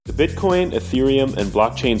Bitcoin, Ethereum, and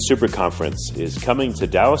Blockchain Super Conference is coming to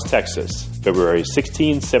Dallas, Texas, February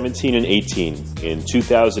 16, 17, and 18 in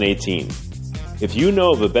 2018. If you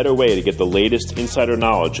know of a better way to get the latest insider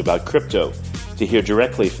knowledge about crypto, to hear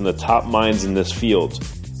directly from the top minds in this field,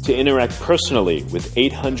 to interact personally with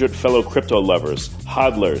 800 fellow crypto lovers,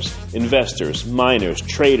 hodlers, investors, miners,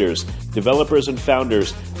 traders, developers, and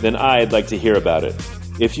founders, then I'd like to hear about it.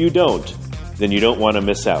 If you don't, then you don't want to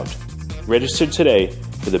miss out. Register today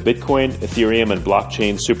for the Bitcoin, Ethereum, and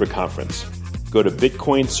Blockchain Super Conference. Go to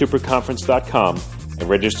bitcoinsuperconference.com and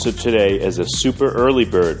register today as a super early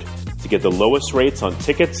bird to get the lowest rates on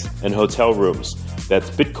tickets and hotel rooms.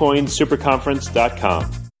 That's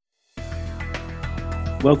bitcoinsuperconference.com.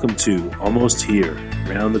 Welcome to Almost Here,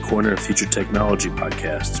 Round the Corner Future Technology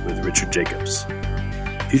Podcasts with Richard Jacobs.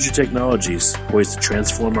 Future technologies poised to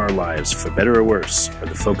transform our lives for better or worse are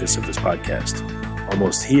the focus of this podcast.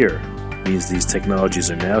 Almost Here means these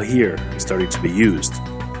technologies are now here and starting to be used,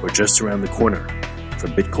 or just around the corner,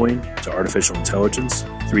 from Bitcoin to artificial intelligence,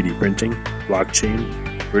 3D printing, blockchain,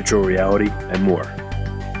 virtual reality, and more.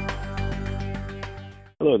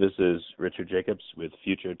 Hello, this is Richard Jacobs with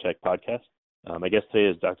Future Tech Podcast. My guest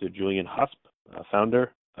today is Dr. Julian Hosp,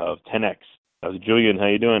 founder of 10x. Dr. Julian, how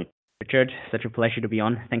you doing? Richard, such a pleasure to be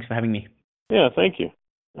on. Thanks for having me. Yeah, thank you.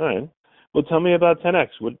 All right. Well, tell me about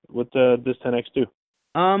 10x. What does 10x do?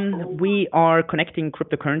 We are connecting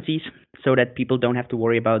cryptocurrencies so that people don't have to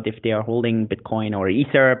worry about if they are holding Bitcoin or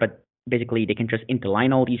Ether, but basically they can just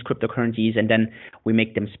interline all these cryptocurrencies and then we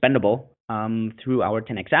make them spendable through our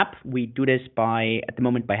 10x app. We do this at the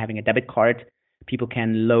moment by having a debit card. People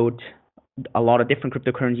can load a lot of different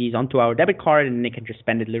cryptocurrencies onto our debit card and they can just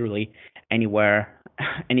spend it literally anywhere,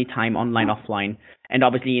 anytime, online, offline. And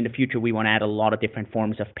obviously in the future we want to add a lot of different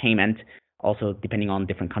forms of payment, also depending on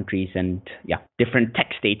different countries and different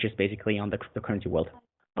tech stages basically on the cryptocurrency world.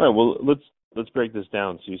 All right, well let's break this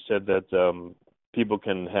down. So you said that people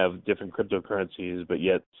can have different cryptocurrencies but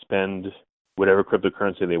yet spend whatever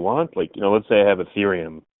cryptocurrency they want. Like, let's say I have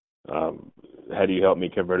Ethereum. How do you help me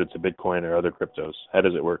convert it to Bitcoin or other cryptos? How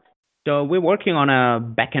does it work? So we're working on a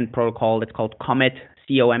backend protocol that's called Comit,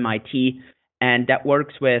 COMIT, and that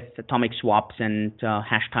works with atomic swaps and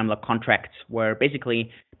hash time lock contracts, where basically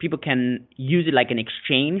people can use it like an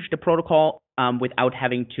exchange, the protocol, without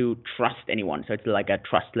having to trust anyone. So it's like a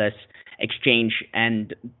trustless exchange.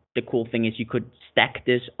 And the cool thing is you could stack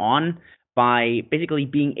this on by basically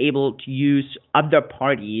being able to use other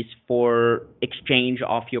parties for exchange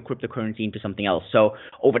of your cryptocurrency into something else. So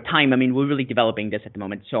over time, we're really developing this at the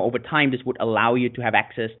moment. So over time, this would allow you to have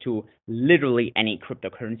access to literally any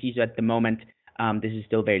cryptocurrency. So at the moment, this is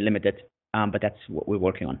still very limited, but that's what we're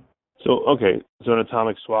working on. So an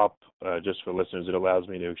atomic swap, just for listeners, it allows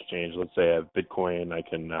me to exchange. Let's say I have Bitcoin, I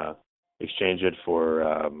can exchange it for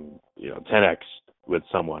 10x with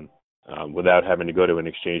someone without having to go to an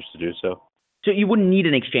exchange to do so. So you wouldn't need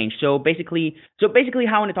an exchange. So basically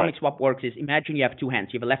how an atomic swap works is, imagine you have two hands.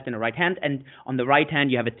 You have a left and a right hand, and on the right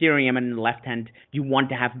hand you have Ethereum, and on the left hand you want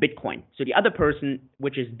to have Bitcoin. So the other person,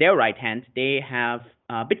 which is their right hand, they have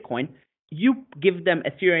Bitcoin. You give them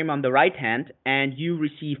Ethereum on the right hand, and you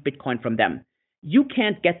receive Bitcoin from them. You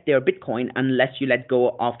can't get their Bitcoin unless you let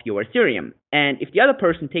go of your Ethereum. And if the other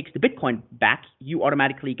person takes the Bitcoin back, you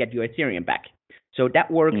automatically get your Ethereum back. So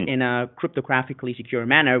that works in a cryptographically secure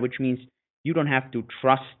manner, which means you don't have to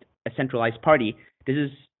trust a centralized party. This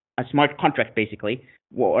is a smart contract, basically,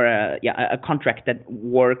 or a contract that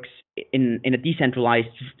works in a decentralized,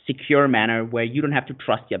 secure manner where you don't have to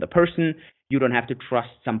trust the other person. You don't have to trust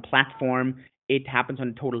some platform. It happens on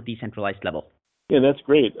a total decentralized level. Yeah, that's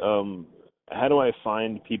great. How do I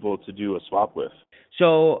find people to do a swap with?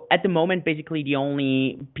 So at the moment, basically, the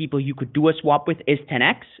only people you could do a swap with is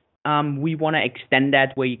 10x. We want to extend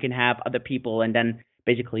that where you can have other people, and then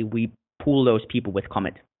basically we pool those people with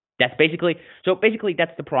Comit. That's basically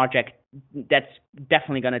that's the project. That's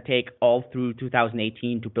definitely going to take all through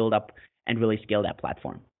 2018 to build up and really scale that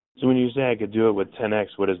platform. So when you say I could do it with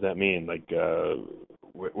 10x, what does that mean? Like,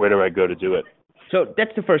 where do I go to do it? So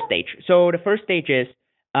that's the first stage. So the first stage is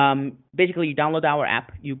basically you download our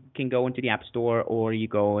app. You can go into the App Store or you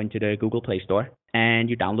go into the Google Play Store and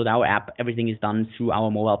you download our app. Everything is done through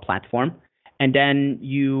our mobile platform. And then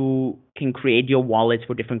you can create your wallets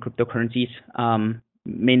for different cryptocurrencies,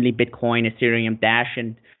 mainly Bitcoin, Ethereum, Dash,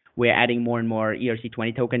 and we're adding more and more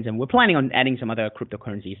ERC20 tokens, and we're planning on adding some other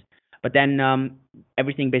cryptocurrencies. But then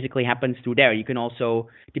everything basically happens through there. You can also,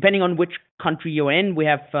 depending on which country you're in, we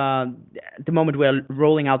have, at the moment we're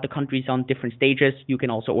rolling out the countries on different stages. You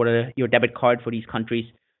can also order your debit card for these countries.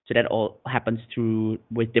 So that all happens through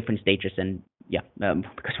with different stages. And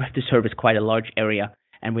because we have to service quite a large area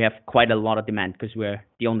and we have quite a lot of demand because we're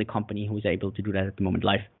the only company who's able to do that at the moment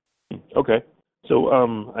live. Okay. So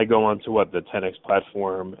I go on to the 10x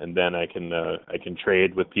platform, and then I can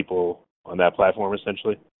trade with people on that platform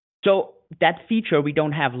essentially. So that feature we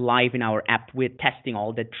don't have live in our app. We're testing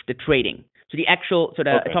all the trading. So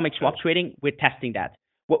the atomic swap trading, we're testing that.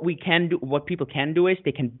 What we can do, what people can do is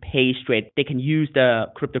they can pay straight. They can use the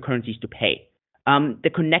cryptocurrencies to pay. The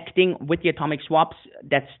connecting with the atomic swaps,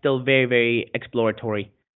 that's still very, very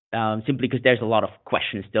exploratory. Simply because there's a lot of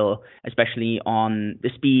questions still, especially on the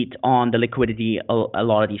speed, on the liquidity. A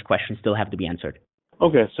lot of these questions still have to be answered.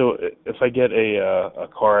 Okay, so if I get a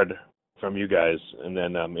card from you guys, and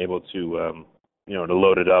then I'm able to to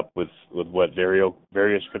load it up with what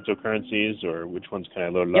various cryptocurrencies, or which ones can I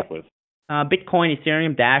load it up with? Bitcoin,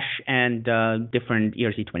 Ethereum, Dash, and different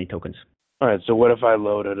ERC20 tokens. All right, so what if I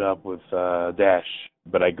load it up with Dash,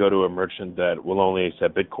 but I go to a merchant that will only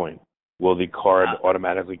accept Bitcoin? Will the card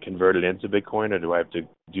automatically convert it into Bitcoin, or do I have to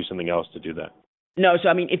do something else to do that? No, so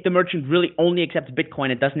I mean, if the merchant really only accepts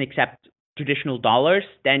Bitcoin and doesn't accept traditional dollars,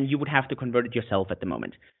 then you would have to convert it yourself at the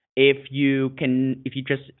moment. I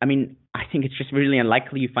think it's just really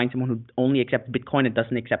unlikely you find someone who only accepts Bitcoin and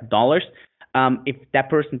doesn't accept dollars. If that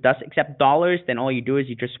person does accept dollars, then all you do is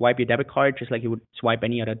you just swipe your debit card just like you would swipe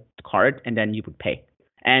any other card, and then you would pay.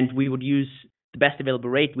 And we would use the best available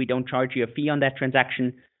rate. We don't charge you a fee on that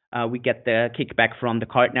transaction. We get the kickback from the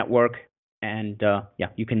card network, and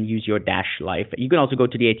you can use your Dash live. You can also go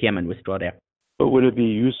to the ATM and withdraw there. But would it be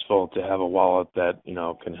useful to have a wallet that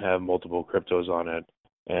can have multiple cryptos on it,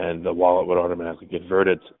 and the wallet would automatically convert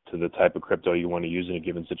it to the type of crypto you want to use in a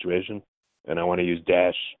given situation? And I want to use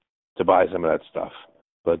Dash to buy some of that stuff.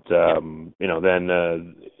 But then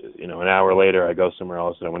an hour later I go somewhere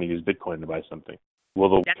else and I want to use Bitcoin to buy something. Will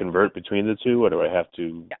they convert between the two, or do I have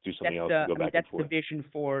to do something else to go back and forth? That's the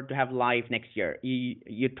vision to have live next year.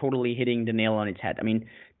 You're totally hitting the nail on its head. I mean,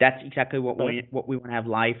 that's exactly what we want to have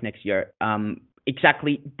live next year.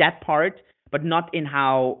 Exactly that part, but not in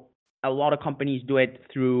how a lot of companies do it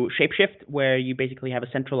through Shapeshift, where you basically have a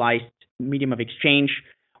centralized medium of exchange,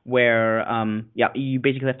 where you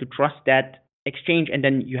basically have to trust that exchange, and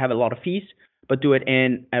then you have a lot of fees, but do it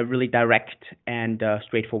in a really direct and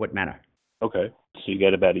straightforward manner. Okay. So you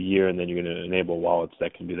get about a year, and then you're going to enable wallets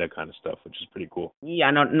that can do that kind of stuff, which is pretty cool.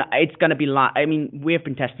 Yeah, no, it's going to be live. I mean, we have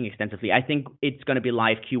been testing extensively. I think it's going to be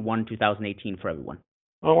live Q1 2018 for everyone.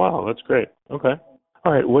 Oh, wow. That's great. Okay.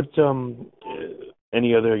 All right. What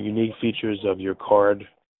any other unique features of your card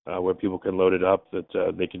where people can load it up that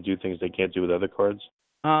they can do things they can't do with other cards?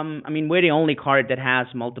 I mean, we're the only card that has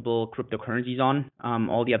multiple cryptocurrencies on.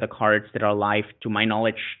 All the other cards that are live, to my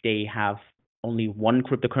knowledge, they have only one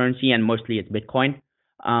cryptocurrency, and mostly it's Bitcoin.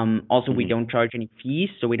 We don't charge any fees,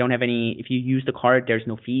 so we don't have any. If you use the card, there's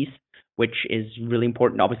no fees, which is really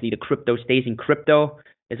important. Obviously, the crypto stays in crypto.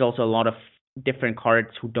 There's also a lot of different cards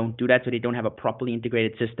who don't do that, so they don't have a properly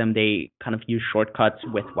integrated system. They kind of use shortcuts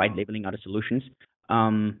with white labeling other solutions.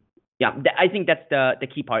 I think that's the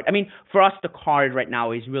key part. I mean, for us, the card right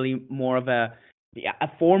now is really more of a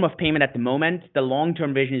form of payment at the moment. The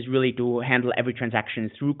long-term vision is really to handle every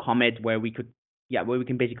transaction through Comet, where we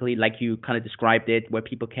can basically, like you kind of described it, where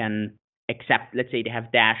people can accept, let's say they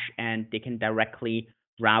have Dash, and they can directly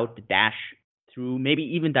route the Dash through, maybe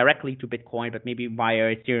even directly to Bitcoin, but maybe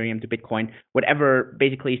via Ethereum to Bitcoin, whatever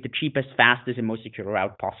basically is the cheapest, fastest, and most secure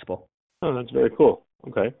route possible. Oh, that's very cool.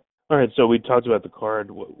 Okay. All right, so we talked about the card.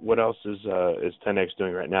 What else is 10x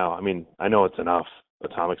doing right now? I mean, I know it's enough.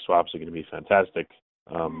 Atomic swaps are going to be fantastic.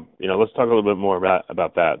 Let's talk a little bit more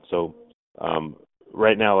about that. So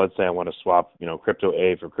right now, let's say I want to swap, crypto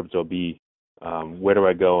A for crypto B. Where do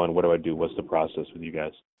I go and what do I do? What's the process with you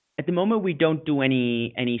guys? At the moment, we don't do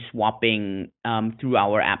any swapping through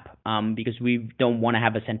our app because we don't want to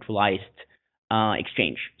have a centralized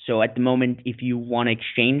exchange. So at the moment, if you want to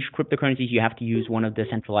exchange cryptocurrencies, you have to use one of the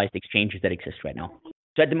centralized exchanges that exist right now.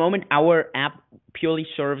 So at the moment, our app purely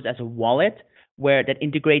serves as a wallet that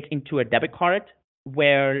integrates into a debit card,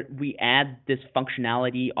 where we add this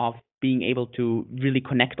functionality of being able to really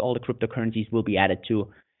connect all the cryptocurrencies will be added to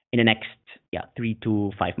in the next 3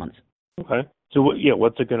 to 5 months. Okay. So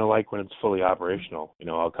what's it going to like when it's fully operational?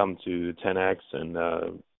 I'll come to 10x and,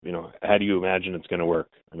 how do you imagine it's going to work?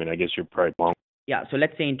 I mean, I guess you're probably long. Yeah, so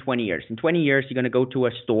let's say in 20 years. In 20 years, you're going to go to a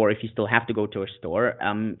store. If you still have to go to a store,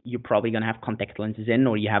 you're probably going to have contact lenses in,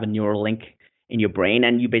 or you have a neural link in your brain,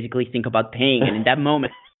 and you basically think about paying. And in that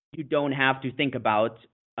moment, you don't have to think about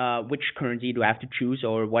which currency do I have to choose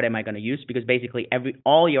or what am I going to use, because basically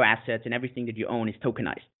all your assets and everything that you own is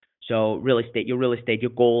tokenized. So your real estate,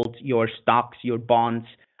 your gold, your stocks, your bonds,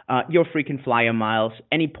 your frequent flyer miles,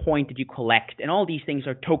 any point that you collect, and all these things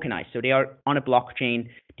are tokenized. So they are on a blockchain.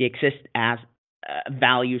 They exist as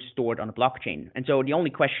value stored on a blockchain. And so the only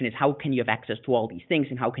question is, how can you have access to all these things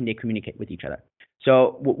and how can they communicate with each other?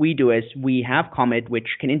 So what we do is we have Comet, which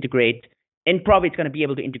can integrate, and probably it's going to be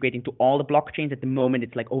able to integrate into all the blockchains. At the moment,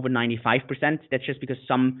 it's like over 95%. That's just because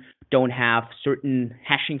some don't have certain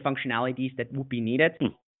hashing functionalities that would be needed.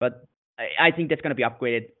 But I think that's going to be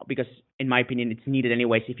upgraded because, in my opinion, it's needed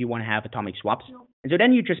anyways if you want to have atomic swaps. And so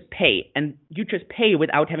then you just pay, and you just pay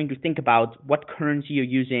without having to think about what currency you're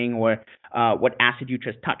using or what asset you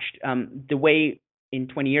just touched. The way in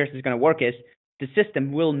 20 years it's going to work is the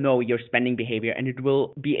system will know your spending behavior, and it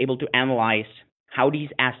will be able to analyze how these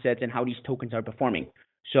assets and how these tokens are performing.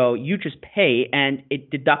 So you just pay, and it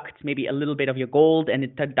deducts maybe a little bit of your gold, and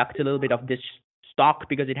it deducts a little bit of this stock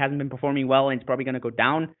because it hasn't been performing well, and it's probably going to go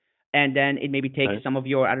down. And then it maybe takes some of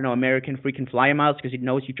your, American frequent flyer miles because it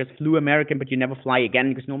knows you just flew American, but you never fly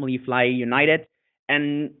again because normally you fly United.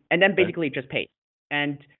 And then basically it just pays.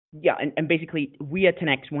 And yeah, and basically we at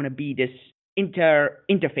 10x want to be this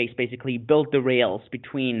interface, basically build the rails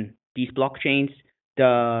between these blockchains,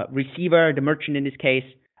 the receiver, the merchant in this case.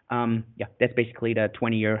 That's basically the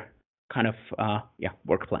 20-year kind of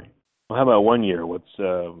work plan. Well, how about 1 year? What's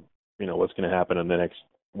what's going to happen in the next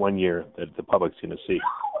 1 year that the public's going to see?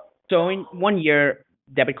 So in 1 year,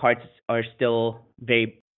 debit cards will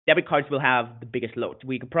have the biggest load.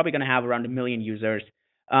 We're probably going to have around 1 million users.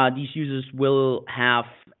 These users will have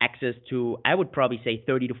access to, I would probably say,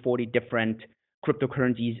 30 to 40 different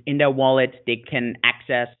cryptocurrencies in their wallet. They can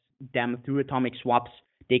access them through atomic swaps.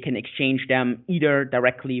 They can exchange them either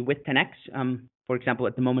directly with 10x. For example,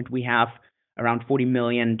 at the moment, we have around $40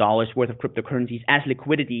 million worth of cryptocurrencies as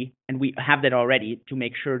liquidity, and we have that already to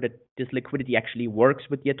make sure that this liquidity actually works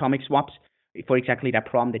with the atomic swaps for exactly that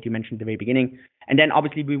problem that you mentioned at the very beginning. And then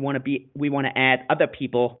obviously we want to add other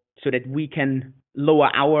people so that we can lower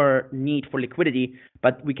our need for liquidity,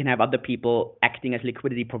 but we can have other people acting as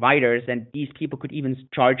liquidity providers, and these people could even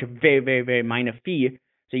charge a very, very, very minor fee.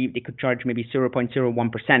 So they could charge maybe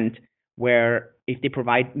 0.01%, where if they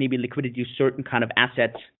provide maybe liquidity to certain kind of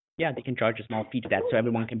assets, they can charge a small fee to that. So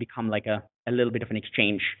everyone can become like a little bit of an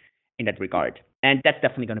exchange in that regard. And that's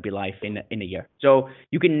definitely going to be live in a year. So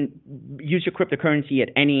you can use your cryptocurrency at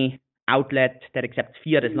any outlet that accepts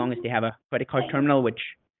fiat as long as they have a credit card terminal, which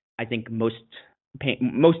I think most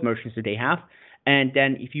merchants today have. And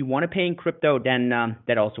then if you want to pay in crypto, then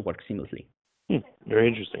that also works seamlessly. Very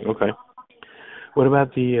interesting. Okay. What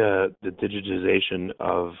about the digitization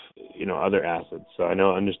of other assets? So I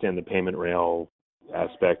understand the payment rail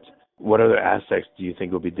aspect. What other aspects do you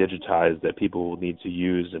think will be digitized that people will need to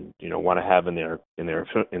use and want to have in their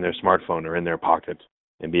smartphone or in their pocket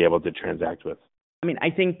and be able to transact with? I mean, I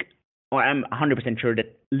think, or I'm 100% sure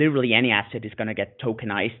that literally any asset is going to get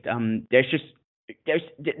tokenized. There's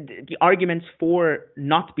the arguments for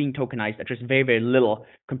not being tokenized are just very, very little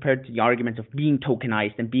compared to the arguments of being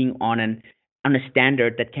tokenized and being on a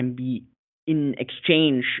standard that can be in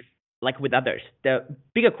exchange like with others. The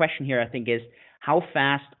bigger question here, I think, is how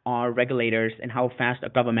fast are regulators and how fast are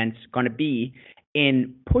governments going to be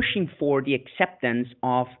in pushing for the acceptance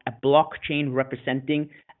of a blockchain representing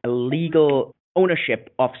a legal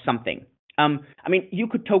ownership of something. I mean, you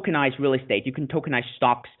could tokenize real estate. You can tokenize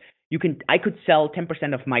stocks. I could sell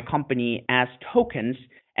 10% of my company as tokens,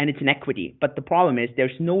 and it's an equity. But the problem is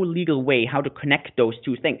there's no legal way how to connect those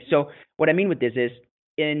two things. So what I mean with this is,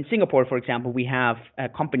 in Singapore, for example, we have a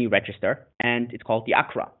company register, and it's called the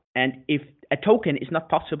ACRA. And if a token is not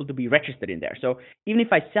possible to be registered in there, so even if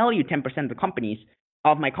I sell you 10%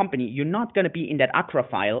 of my company, you're not going to be in that ACRA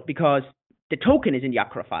file because the token is in the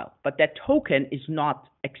ACRA file. But that token is not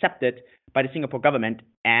accepted by the Singapore government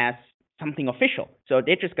as something official. So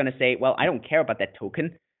they're just going to say, well, I don't care about that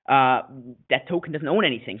token. That token doesn't own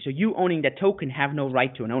anything. So you owning that token have no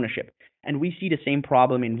right to an ownership. And we see the same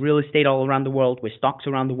problem in real estate all around the world, with stocks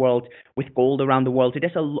around the world, with gold around the world.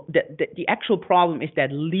 So the actual problem is that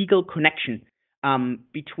legal connection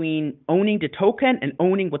between owning the token and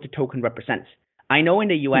owning what the token represents. I know in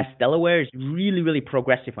the US, Delaware is really, really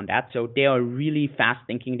progressive on that. So they are really fast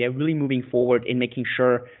thinking. They're really moving forward in making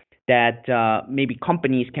sure that maybe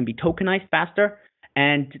companies can be tokenized faster.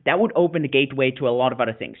 And that would open the gateway to a lot of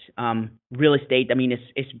other things. Real estate, I mean,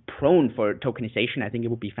 is prone for tokenization. I think it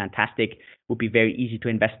would be fantastic. It would be very easy to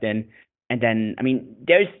invest in. And then, I mean,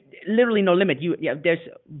 there's literally no limit. There's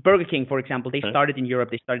Burger King, for example. They started in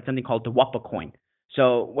Europe. They started something called the Whopper coin.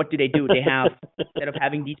 So what do? They have, instead of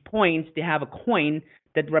having these points, they have a coin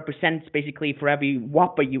that represents basically for every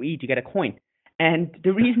Whopper you eat, you get a coin. And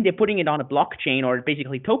the reason they're putting it on a blockchain or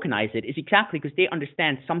basically tokenize it is exactly because they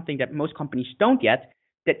understand something that most companies don't yet,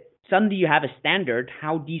 that suddenly you have a standard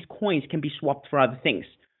how these coins can be swapped for other things.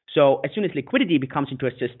 So as soon as liquidity becomes into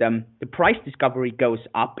a system, the price discovery goes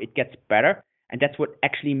up, it gets better, and that's what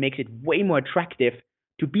actually makes it way more attractive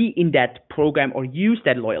to be in that program or use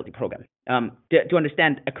that loyalty program. To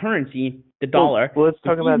understand a currency, the dollar. Well, let's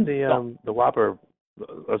talk about the Whopper.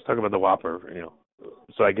 Let's talk about the Whopper.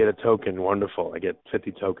 So I get a token. Wonderful. I get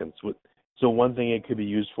 50 tokens. So one thing it could be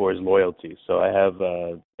used for is loyalty. So I have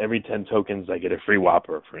every 10 tokens, I get a free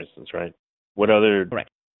Whopper, for instance, right? Correct.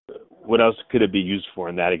 What else could it be used for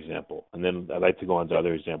in that example? And then I'd like to go on to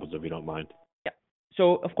other examples if you don't mind. Yeah.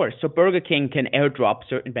 So of course, Burger King can airdrop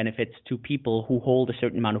certain benefits to people who hold a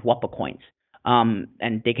certain amount of Whopper coins.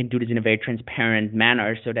 And they can do this in a very transparent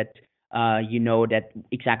manner so that you know that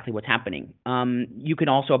exactly what's happening. You can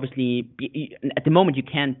also obviously at the moment you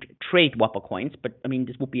can't trade Whopper coins, but I mean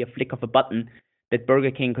this would be a flick of a button that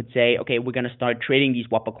Burger King could say, okay, we're going to start trading these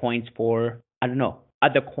Whopper coins for, I don't know,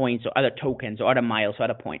 other coins or other tokens or other miles or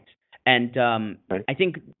other points. And right. I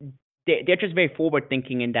think they're just very forward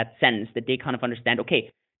thinking in that sense that they kind of understand,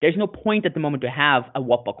 okay, there's no point at the moment to have a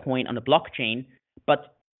Whopper coin on the blockchain,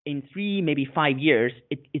 but in 3, maybe 5 years,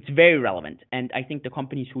 it's very relevant. And I think the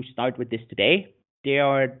companies who start with this today, they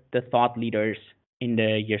are the thought leaders in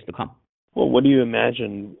the years to come. Well, what do you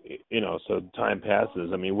imagine, so time passes.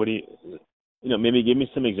 I mean, what do you, maybe give me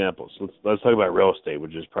some examples. Let's talk about real estate,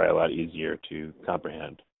 which is probably a lot easier to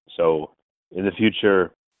comprehend. So in the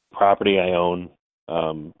future, property I own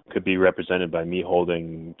could be represented by me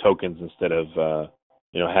holding tokens instead of,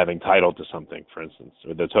 having title to something, for instance,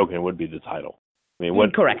 or the token would be the title. I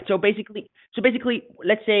mean, Correct. So basically,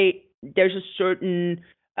 let's say there's a certain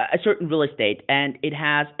real estate, and it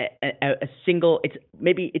has a single.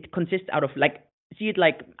 It consists out of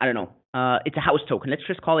I don't know. It's a house token. Let's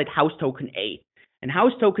just call it house token A. And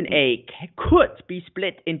house token A could be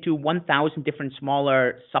split into 1,000 different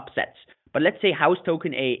smaller subsets. But let's say house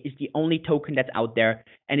token A is the only token that's out there,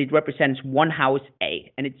 and it represents one house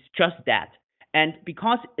A, and it's just that. And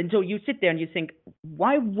so you sit there and you think,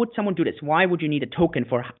 why would someone do this? Why would you need a token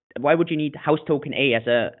why would you need house token A as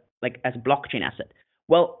a blockchain asset?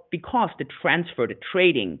 Well, because the transfer, the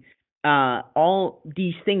trading, all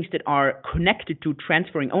these things that are connected to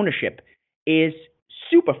transferring ownership is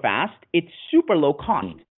super fast. It's super low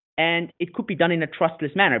cost, and it could be done in a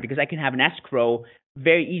trustless manner because I can have an escrow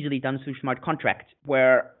very easily done through smart contracts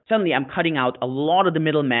where suddenly I'm cutting out a lot of the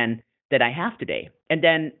middlemen that I have today. And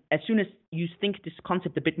then as soon as you think this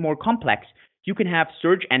concept a bit more complex, you can have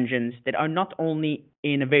search engines that are not only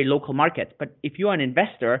in a very local market, but if you're an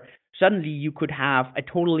investor, suddenly you could have a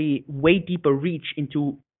totally way deeper reach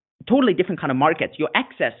into totally different kind of markets. Your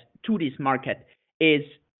access to this market is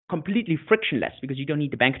completely frictionless because you don't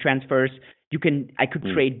need the bank transfers. I could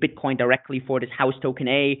trade Bitcoin directly for this house token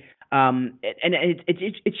A. And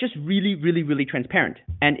it's just really, really, really transparent,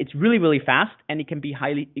 and it's really, really fast, and it can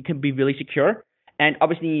be really secure. And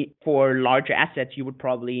obviously, for larger assets, you would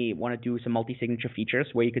probably want to do some multi-signature features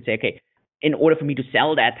where you could say, okay, in order for me to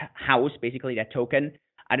sell that house, basically that token,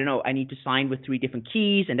 I don't know, I need to sign with 3 different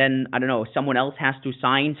keys, and then I don't know, someone else has to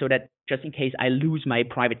sign so that just in case I lose my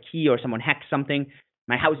private key or someone hacks something,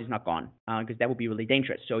 my house is not gone, because that would be really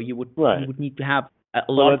dangerous. So you would need to have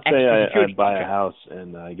a lot of extra security. Let's say I buy a house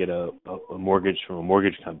and I get a mortgage from a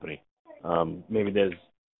mortgage company. Maybe there's,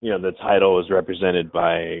 the title is represented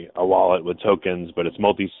by a wallet with tokens, but it's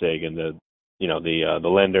multi-sig, and the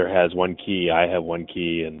lender has one key, I have one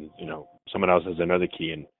key, and someone else has another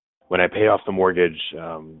key. And when I pay off the mortgage,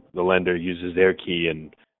 the lender uses their key,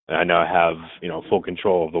 and I now have full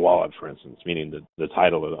control of the wallet, for instance, meaning the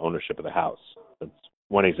title or the ownership of the house. That's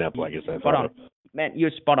one example, I guess I thought of. Man,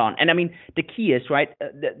 you're spot on. And I mean, the key is, right,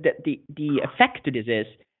 the effect to this is,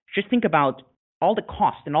 just think about all the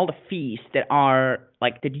costs and all the fees that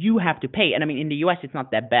you have to pay. And I mean, in the US, it's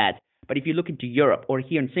not that bad. But if you look into Europe or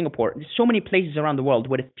here in Singapore, there's so many places around the world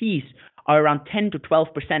where the fees are around 10 to 12%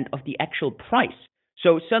 of the actual price.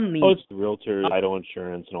 So suddenly... it's realtor, title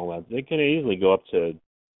insurance and all that. They can easily go up to,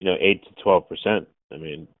 8 to 12%. I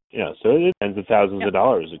mean, so it's tens of thousands of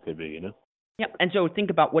dollars it could be, Yeah, and so think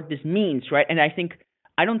about what this means, right? And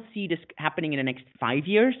I don't see this happening in the next 5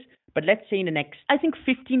 years, but let's say in the next,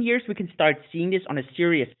 15 years, we can start seeing this on a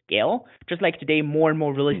serious scale. Just like today, more and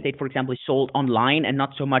more real estate, for example, is sold online and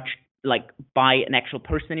not so much like by an actual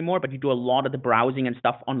person anymore, but you do a lot of the browsing and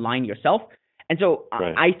stuff online yourself. And so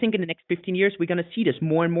right. I think in the next 15 years, we're going to see this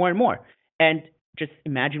more and more and more. And just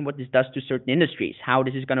imagine what this does to certain industries, how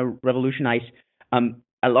this is going to revolutionize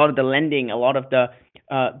a lot of the lending, a lot of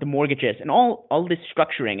the mortgages, and all this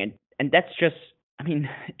structuring, and that's just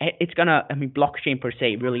I mean, blockchain per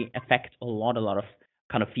se really affects a lot of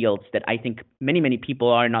kind of fields that I think many people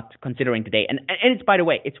are not considering today. And it's, by the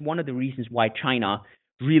way, it's one of the reasons why China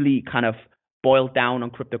really kind of boiled down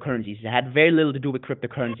on cryptocurrencies. It had very little to do with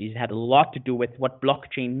cryptocurrencies. It had a lot to do with what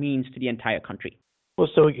blockchain means to the entire country. Well,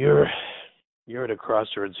 so you're at a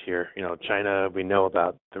crossroads here. China, we know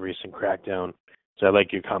about the recent crackdown. So I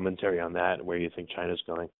like your commentary on that, where you think China's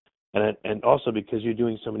going. And also because you're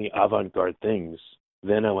doing so many avant-garde things,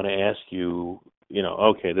 then I want to ask you,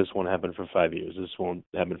 okay, this won't happen for 5 years. This won't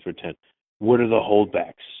happen for 10. What are the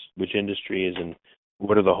holdbacks? Which industries and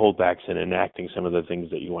what are the holdbacks in enacting some of the things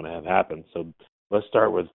that you want to have happen? So let's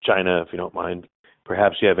start with China, if you don't mind.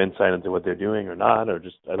 Perhaps you have insight into what they're doing or not, or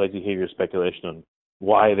just I'd like to hear your speculation on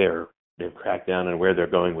why they've cracked down and where they're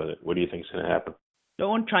going with it. What do you think is going to happen? So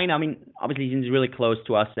on China, I mean, obviously it's really close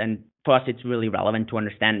to us, and for us it's really relevant to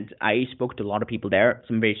understand. I spoke to a lot of people there,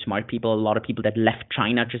 some very smart people, a lot of people that left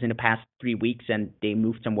China just in the past 3 weeks, and they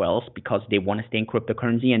moved somewhere else because they want to stay in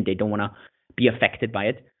cryptocurrency and they don't want to be affected by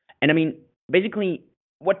it. And I mean, basically,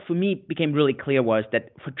 what for me became really clear was that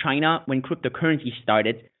for China, when cryptocurrency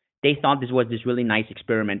started, they thought this was this really nice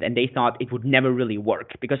experiment, and they thought it would never really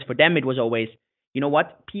work, because for them it was always, you know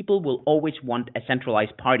what, people will always want a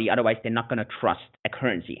centralized party, otherwise they're not going to trust a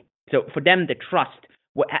currency. So for them, the trust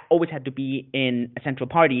always had to be in a central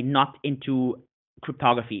party, not into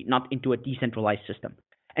cryptography, not into a decentralized system.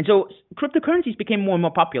 And so cryptocurrencies became more and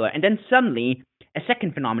more popular. And then suddenly a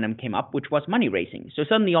second phenomenon came up, which was money raising. So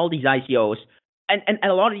suddenly all these ICOs, and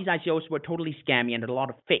a lot of these ICOs were totally scammy and a lot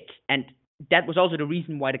of fake. And that was also the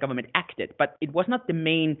reason why the government acted. But it was not the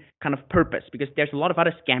main kind of purpose, because there's a lot of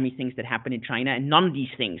other scammy things that happen in China, and none of these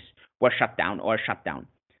things were shut down.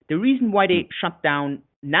 The reason why they shut down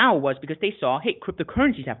now was because they saw, hey,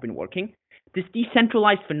 cryptocurrencies have been working. This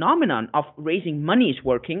decentralized phenomenon of raising money is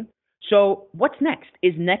working. So what's next?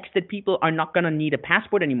 Is next that people are not going to need a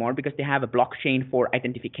passport anymore because they have a blockchain for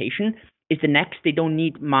identification? Is the next they don't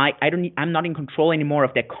need I'm not in control anymore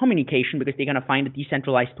of their communication because they're going to find a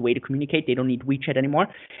decentralized way to communicate. They don't need WeChat anymore.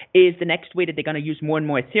 Is the next way that they're going to use more and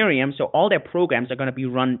more Ethereum, so all their programs are going to be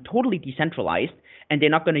run totally decentralized and they're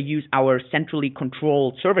not going to use our centrally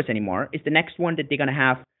controlled servers anymore? Is the next one that they're going to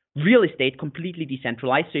have real estate completely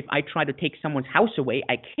decentralized? So if I try to take someone's house away,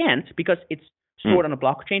 I can't because it's stored on a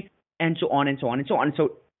blockchain, and so on and so on and so on.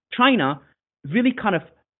 So China really kind of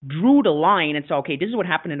drew the line and said, okay, this is what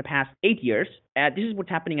happened in the past 8 years. This is what's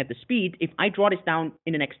happening at the speed. If I draw this down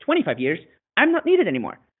in the next 25 years, I'm not needed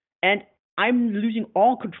anymore. And I'm losing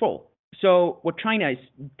all control. So what China is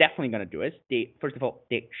definitely going to do is, first of all,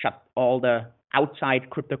 they shut all the outside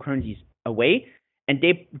cryptocurrencies away. And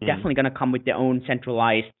they're definitely going to come with their own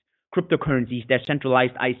centralized cryptocurrencies, their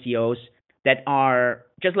centralized ICOs that are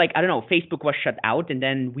just like, I don't know, Facebook was shut out, and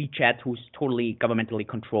then WeChat, who's totally governmentally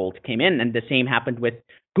controlled, came in. And the same happened with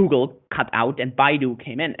Google, cut out, and Baidu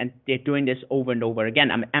came in. And they're doing this over and over again.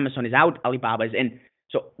 Amazon is out, Alibaba is in.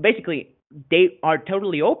 So basically, they are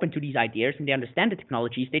totally open to these ideas, and they understand the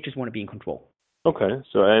technologies. They just want to be in control. Okay.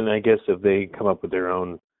 So, and I guess if they come up with their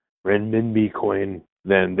own renminbi coin,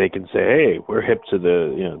 then they can say, hey, we're hip to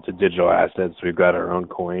to digital assets. We've got our own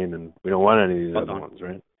coin, and we don't want any of these other ones,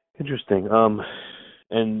 right? Interesting.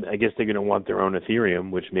 And I guess they're going to want their own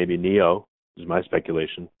Ethereum, which may be Neo, is my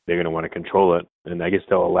speculation. They're going to want to control it. And I guess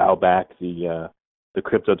they'll allow back the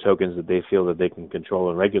crypto tokens that they feel that they can control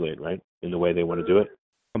and regulate, right, in the way they want to do it?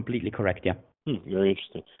 Completely correct, yeah. Very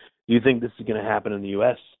interesting. Do you think this is going to happen in the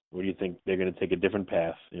U.S., or do you think they're going to take a different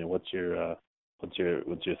path? What's your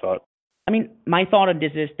thought? I mean, my thought on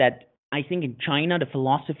this is that I think in China, the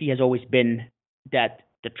philosophy has always been that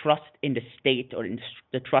the trust in the state or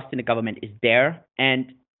the trust in the government is there,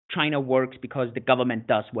 and China works because the government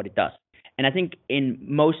does what it does. And I think in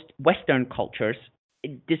most Western cultures,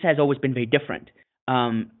 this has always been very different.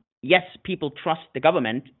 Yes, people trust the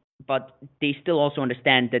government, but they still also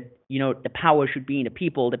understand that, the power should be in the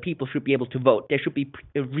people should be able to vote. There should be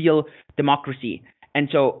a real democracy. And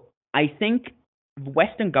so I think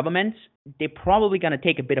Western governments, they're probably going to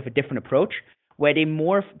take a bit of a different approach, where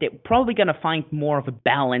they're probably going to find more of a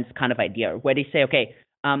balanced kind of idea, where they say, okay,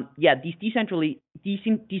 these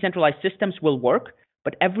decentralized systems will work,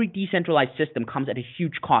 but every decentralized system comes at a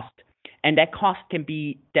huge cost. And that cost can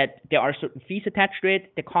be that there are certain fees attached to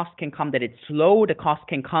it. The cost can come that it's slow. The cost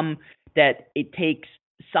can come that it takes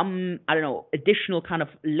some, additional kind of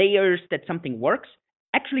layers that something works.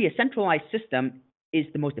 Actually, a centralized system is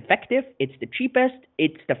the most effective. It's the cheapest.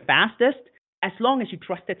 It's the fastest, as long as you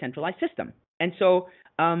trust that centralized system. And so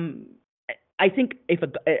I think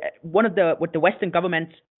what the Western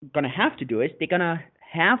government's going to have to do is they're going to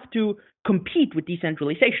have to compete with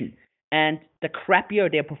decentralization. And the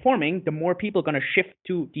crappier they're performing, the more people are going to shift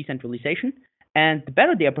to decentralization. And the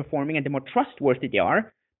better they are performing and the more trustworthy they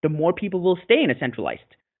are, the more people will stay in a centralized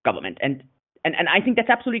government. And I think that's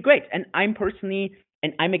absolutely great. And I'm personally,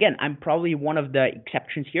 and I'm probably one of the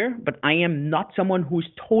exceptions here, but I am not someone who's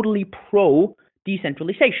totally pro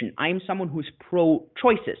decentralization. I'm someone who's pro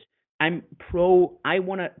choices. I'm pro, I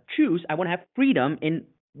want to have freedom in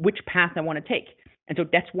which path I want to take. And so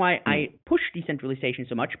that's why I push decentralization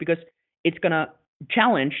so much, because it's going to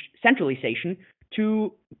challenge centralization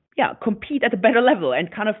to compete at a better level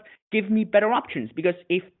and kind of give me better options. Because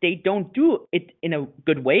if they don't do it in a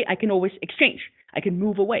good way, I can always exchange. I can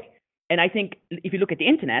move away. And I think if you look at the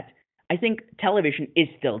internet, I think television is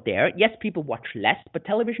still there. Yes, people watch less, but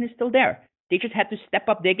television is still there. They just had to step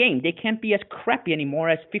up their game. They can't be as crappy anymore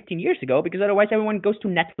as 15 years ago, because otherwise everyone goes to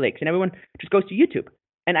Netflix and everyone just goes to YouTube.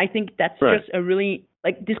 And I think that's just a really,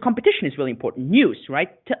 this competition is really important. News, right?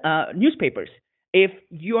 Newspapers. If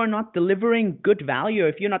you are not delivering good value,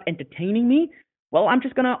 if you're not entertaining me, well, I'm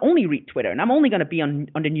just going to only read Twitter, and I'm only going to be on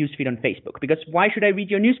the newsfeed on Facebook, because why should I read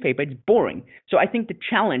your newspaper? It's boring. So I think the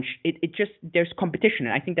challenge, it just, there's competition,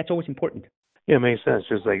 and I think that's always important. Yeah, it makes sense.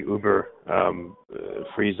 Just like Uber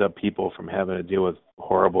frees up people from having to deal with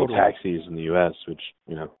horrible taxis in the U.S., which,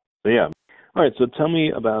 so yeah. All right, so tell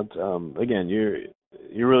me about, again,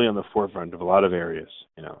 you're really on the forefront of a lot of areas.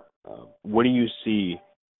 What do you see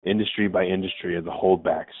industry by industry as the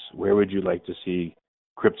holdbacks? Where would you like to see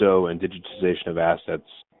crypto and digitization of assets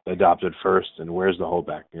adopted first, and where's the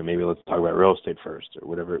holdback? Maybe let's talk about real estate first,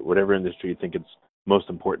 or whatever industry you think it's most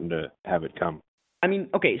important to have it come. I mean,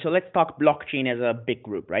 okay, so let's talk blockchain as a big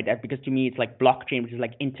group, right? Because to me, it's like blockchain, which is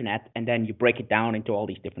like internet, and then you break it down into all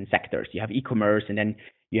these different sectors. You have e-commerce, and then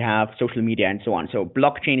you have social media, and so on. So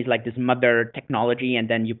blockchain is like this mother technology, and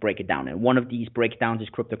then you break it down. And one of these breakdowns is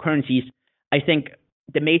cryptocurrencies. I think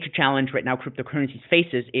the major challenge right now cryptocurrencies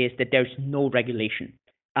faces is that there's no regulation.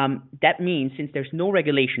 That means since there's no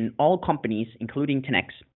regulation, all companies, including 10x,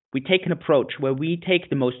 we take an approach where we take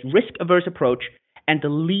the most risk-averse approach and the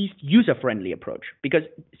least user-friendly approach. Because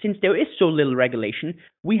since there is so little regulation,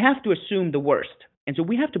 we have to assume the worst. And so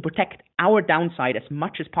we have to protect our downside as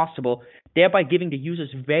much as possible, thereby giving the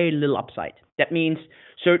users very little upside. That means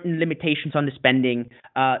certain limitations on the spending,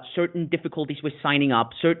 certain difficulties with signing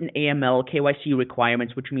up, certain AML, KYC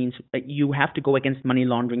requirements, which means that you have to go against money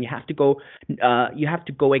laundering, you have to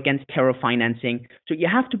go against terror financing. So you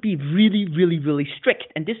have to be really, really, really strict.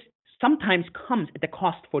 And this sometimes comes at the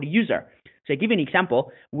cost for the user. So I give you an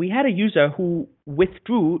example. We had a user who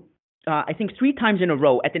withdrew, I think 3 times in a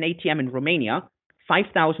row at an ATM in Romania,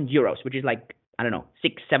 5,000 euros, which is like, I don't know,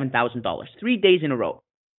 $6,000-$7,000, 3 days in a row.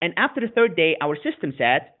 And after the third day, our system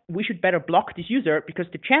said we should better block this user, because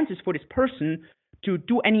the chances for this person to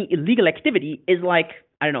do any illegal activity is like,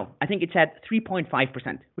 I don't know, I think it's at 3.5%,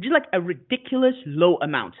 which is like a ridiculous low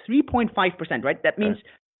amount, 3.5%, right? That means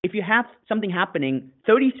if you have something happening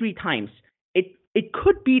 33 times, it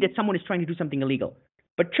could be that someone is trying to do something illegal.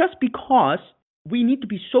 But just because we need to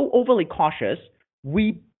be so overly cautious,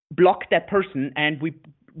 we block that person and we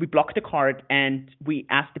block the card and we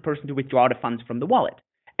ask the person to withdraw the funds from the wallet.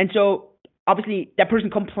 And so obviously that person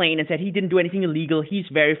complained and said he didn't do anything illegal. He's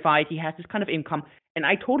verified. He has this kind of income. And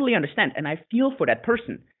I totally understand. And I feel for that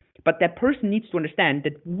person. But that person needs to understand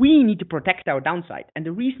that we need to protect our downside. And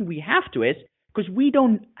the reason we have to is because we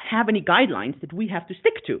don't have any guidelines that we have to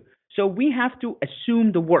stick to. So we have to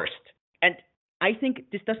assume the worst. And I think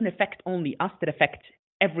this doesn't affect only us, that affects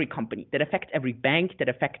every company, that affects every bank, that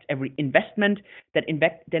affects every investment, that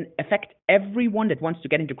then affect everyone that wants to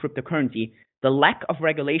get into cryptocurrency. The lack of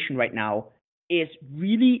regulation right now is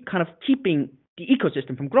really kind of keeping the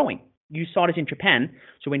ecosystem from growing. You saw this in Japan.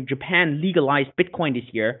 So when Japan legalized Bitcoin this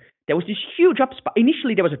year, there was this huge upspike.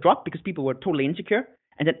 Initially, there was a drop because people were totally insecure.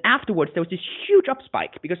 And then afterwards, there was this huge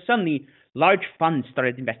upspike because suddenly large funds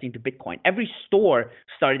started investing into Bitcoin. Every store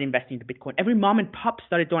started investing into Bitcoin. Every mom and pop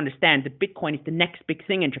started to understand that Bitcoin is the next big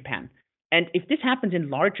thing in Japan. And if this happens in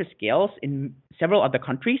larger scales in several other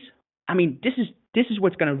countries, I mean, this is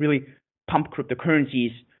what's going to really pump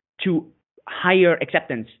cryptocurrencies to higher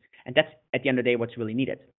acceptance. And that's, at the end of the day, what's really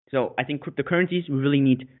needed. So I think cryptocurrencies, we really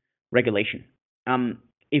need regulation.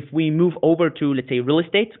 If we move over to, let's say, real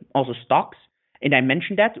estate, also stocks, and I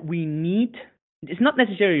mentioned that, it's not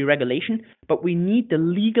necessarily regulation, but we need the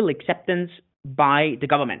legal acceptance by the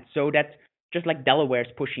government. So that's just like Delaware is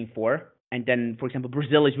pushing for. And then, for example,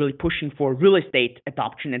 Brazil is really pushing for real estate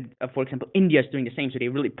adoption. And for example, India is doing the same. So they're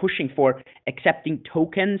really pushing for accepting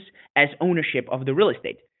tokens as ownership of the real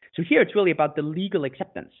estate. So here it's really about the legal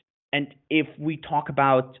acceptance. And if we talk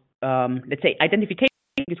about, let's say, identification,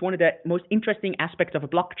 think it's one of the most interesting aspects of a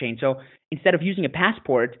blockchain. So instead of using a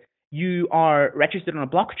passport, you are registered on a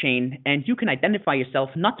blockchain and you can identify yourself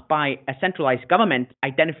not by a centralized government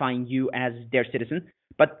identifying you as their citizen,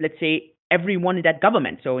 but let's say everyone in that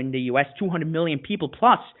government. So in the US, 200 million people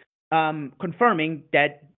plus confirming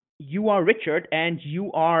that you are Richard and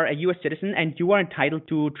you are a US citizen and you are entitled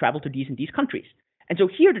to travel to these and these countries. And so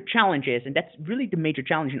here the challenge is, and that's really the major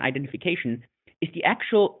challenge in identification, is the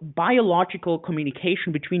actual biological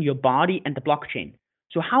communication between your body and the blockchain.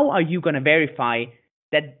 So how are you going to verify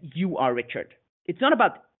that you are Richard? It's not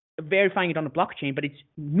about verifying it on the blockchain, but it's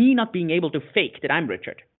me not being able to fake that I'm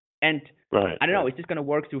Richard. And right, I don't know, is this going to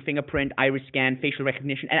work through fingerprint, iris scan, facial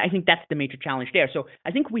recognition? And I think that's the major challenge there. So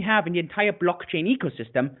I think we have in the entire blockchain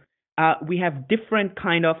ecosystem, we have different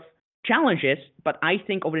kind of challenges, but I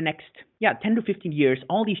think over the next 10 to 15 years,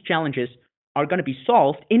 all these challenges are going to be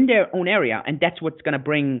solved in their own area. And that's what's going to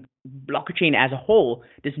bring blockchain as a whole,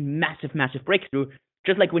 this massive, massive breakthrough.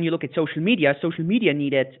 Just like when you look at social media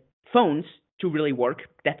needed phones to really work.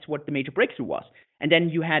 That's what the major breakthrough was. And then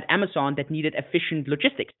you had Amazon that needed efficient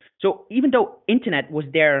logistics. So even though internet was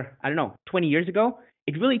there, 20 years ago,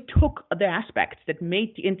 it really took the aspects that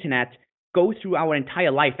made the internet go through our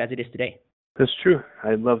entire life as it is today. That's true.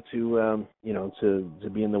 I'd love to, to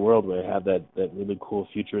be in the world where I have that really cool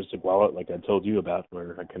futuristic wallet like I told you about,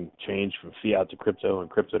 where I can change from fiat to crypto and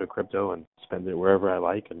crypto to crypto and spend it wherever I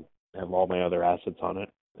like and have all my other assets on it.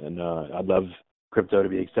 And I'd love crypto to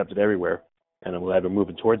be accepted everywhere, and I'm glad we're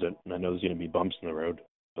moving towards it. And I know there's going to be bumps in the road,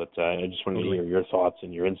 but I just wanted to hear your thoughts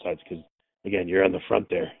and your insights because, again, you're on the front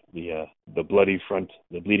there, the bloody front,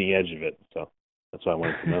 the bleeding edge of it. So that's what I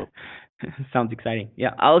wanted to know. Sounds exciting.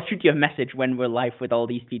 Yeah, I'll shoot you a message when we're live with all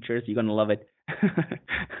these features. You're gonna love it.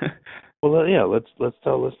 Well, let's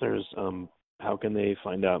tell listeners how can they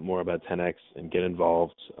find out more about 10x and get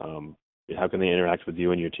involved. How can they interact with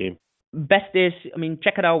you and your team? Best is,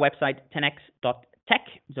 check out our website 10x.tech.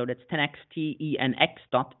 So that's 10x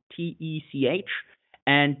TENX.TECH,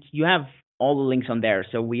 and you have all the links on there.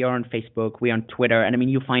 So we are on Facebook, we are on Twitter,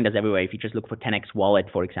 and you find us everywhere. If you just look for 10x Wallet,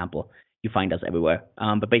 for example, you find us everywhere.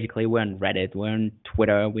 But basically, we're on Reddit, we're on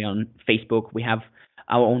Twitter, we're on Facebook. We have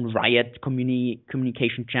our own Riot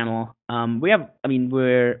communication channel. We're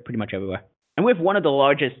pretty much everywhere. And we have one of the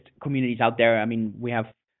largest communities out there. We have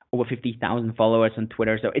over 50,000 followers on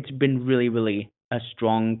Twitter. So it's been really, really a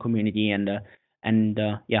strong community and a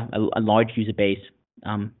large user base.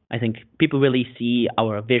 I think people really see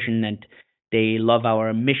our vision and they love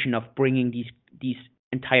our mission of bringing these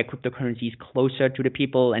entire cryptocurrencies closer to the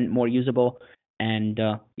people and more usable, and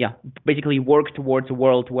basically work towards a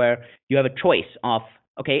world where you have a choice of,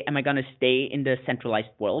 okay, am I going to stay in the centralized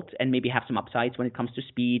world and maybe have some upsides when it comes to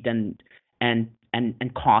speed and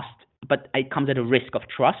cost, but it comes at a risk of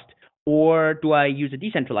trust, or do I use a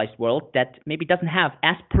decentralized world that maybe doesn't have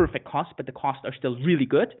as perfect costs, but the costs are still really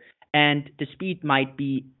good and the speed might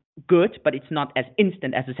be good, but it's not as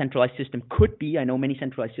instant as a centralized system could be. I know many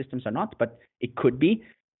centralized systems are not, but it could be.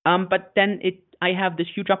 But then I have this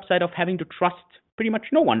huge upside of having to trust pretty much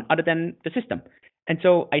no one other than the system. And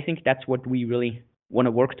so I think that's what we really want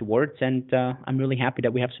to work towards. And I'm really happy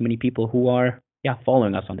that we have so many people who are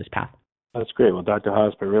following us on this path. That's great. Well, Dr.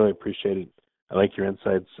 Hosp, I really appreciate it. I like your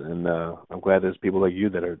insights, and I'm glad there's people like you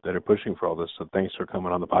that are pushing for all this. So thanks for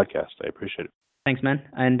coming on the podcast. I appreciate it. Thanks, man.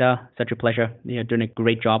 And such a pleasure. You're doing a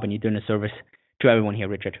great job, and you're doing a service to everyone here,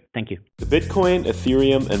 Richard. Thank you. The Bitcoin,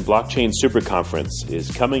 Ethereum, and Blockchain Super Conference is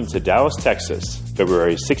coming to Dallas, Texas,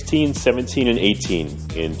 February 16, 17, and 18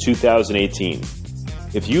 in 2018.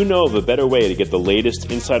 If you know of a better way to get the latest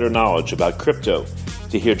insider knowledge about crypto,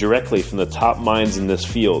 to hear directly from the top minds in this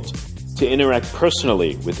field, to interact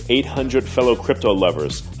personally with 800 fellow crypto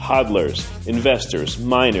lovers, hodlers, investors,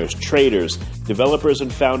 miners, traders, developers,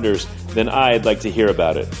 and founders, then I'd like to hear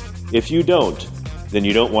about it. If you don't, then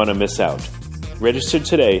you don't want to miss out. Register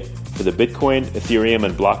today for the Bitcoin, Ethereum,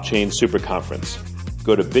 and Blockchain Super Conference.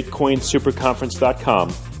 Go to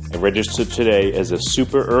bitcoinsuperconference.com and register today as a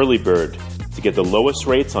super early bird to get the lowest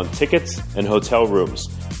rates on tickets and hotel rooms.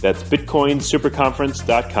 That's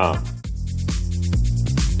bitcoinsuperconference.com.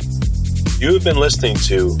 You have been listening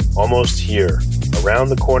to Almost Here, Around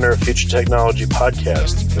the Corner Future Technology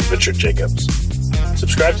podcast with Richard Jacobs.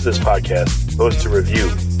 Subscribe to this podcast, post a review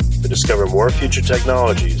to discover more future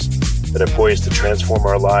technologies that are poised to transform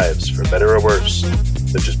our lives for better or worse,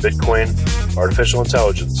 such as Bitcoin, artificial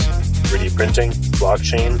intelligence, 3D printing,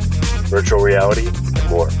 blockchain, virtual reality, and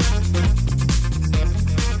more.